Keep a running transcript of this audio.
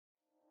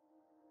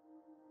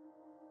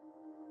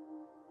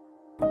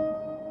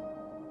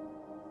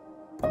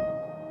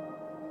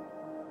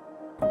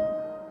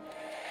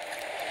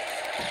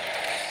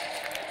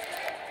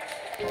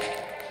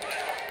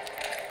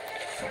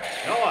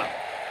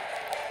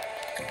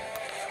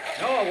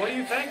Noah, what are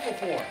you thankful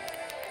for?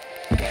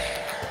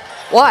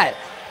 What?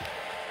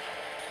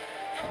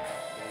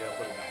 You gotta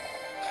put it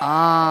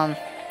down.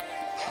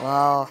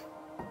 Well,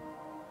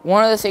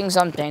 one of the things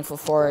I'm thankful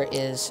for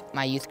is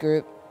my youth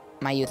group,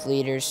 my youth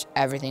leaders,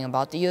 everything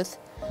about the youth.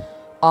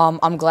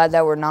 I'm glad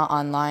that we're not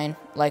online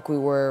like we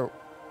were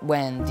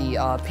when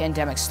the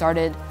pandemic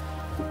started.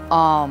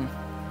 I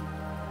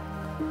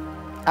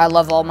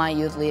love all my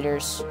youth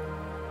leaders.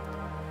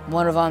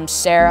 One of them,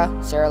 Sarah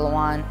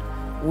Lawan.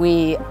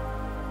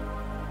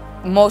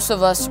 Most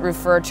of us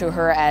refer to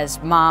her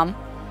as Mom.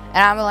 And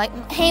I'm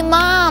like, hey,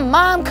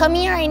 Mom, come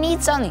here, I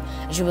need something.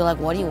 And she'll be like,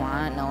 what do you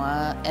want,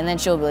 Noah? And then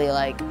she'll be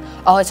like,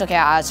 oh, it's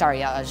okay,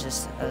 sorry, I was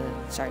just,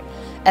 sorry.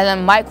 And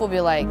then Mike will be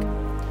like,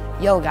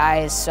 yo,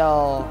 guys,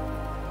 so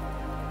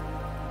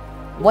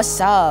what's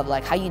up?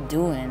 Like, how you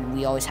doing?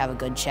 We always have a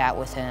good chat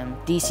with him.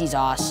 DC's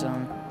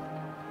awesome.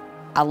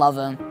 I love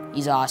him.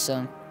 He's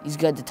awesome. He's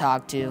good to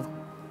talk to.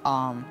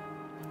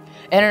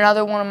 And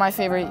another one of my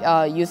favorite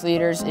youth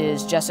leaders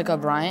is Jessica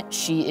Bryant.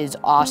 She is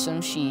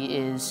awesome. She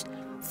is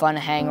fun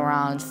to hang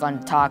around, fun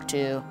to talk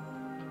to.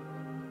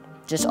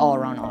 Just all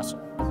around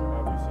awesome.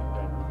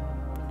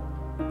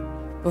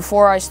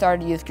 Before I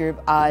started youth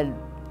group,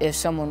 if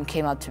someone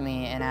came up to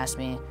me and asked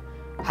me,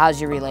 how's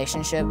your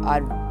relationship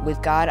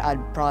with God,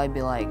 I'd probably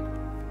be like,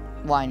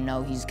 well, I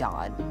know he's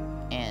God,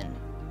 and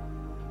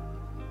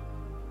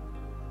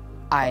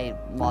I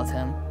love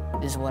him,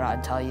 is what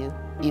I'd tell you.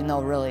 Even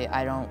though really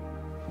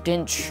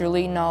didn't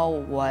truly know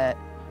what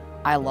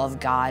I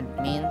love God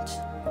means.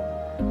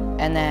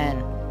 And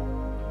then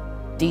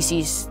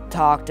DC's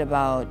talked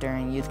about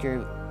during youth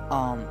group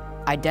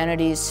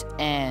identities,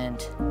 and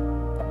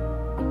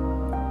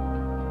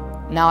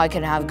now I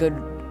can have good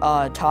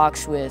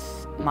talks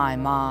with my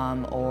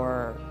mom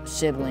or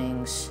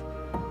siblings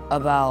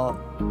about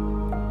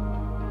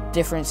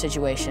different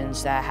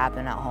situations that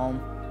happen at home,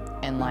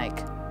 and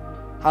like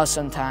how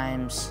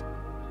sometimes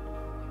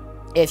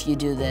if you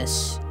do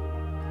this,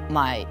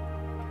 my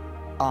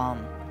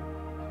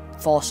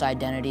false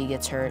identity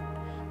gets hurt.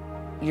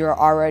 You're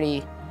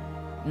already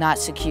not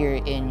secure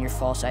in your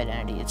false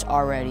identity. It's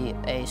already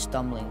a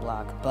stumbling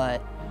block.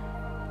 But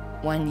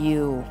when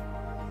you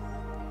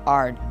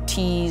are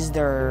teased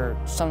or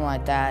something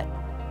like that,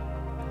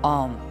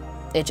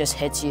 it just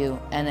hits you,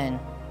 and then,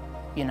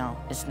 you know,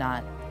 it's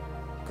not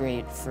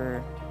great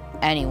for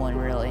anyone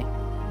really.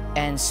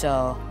 And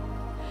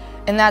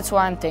that's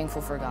why I'm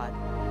thankful for God.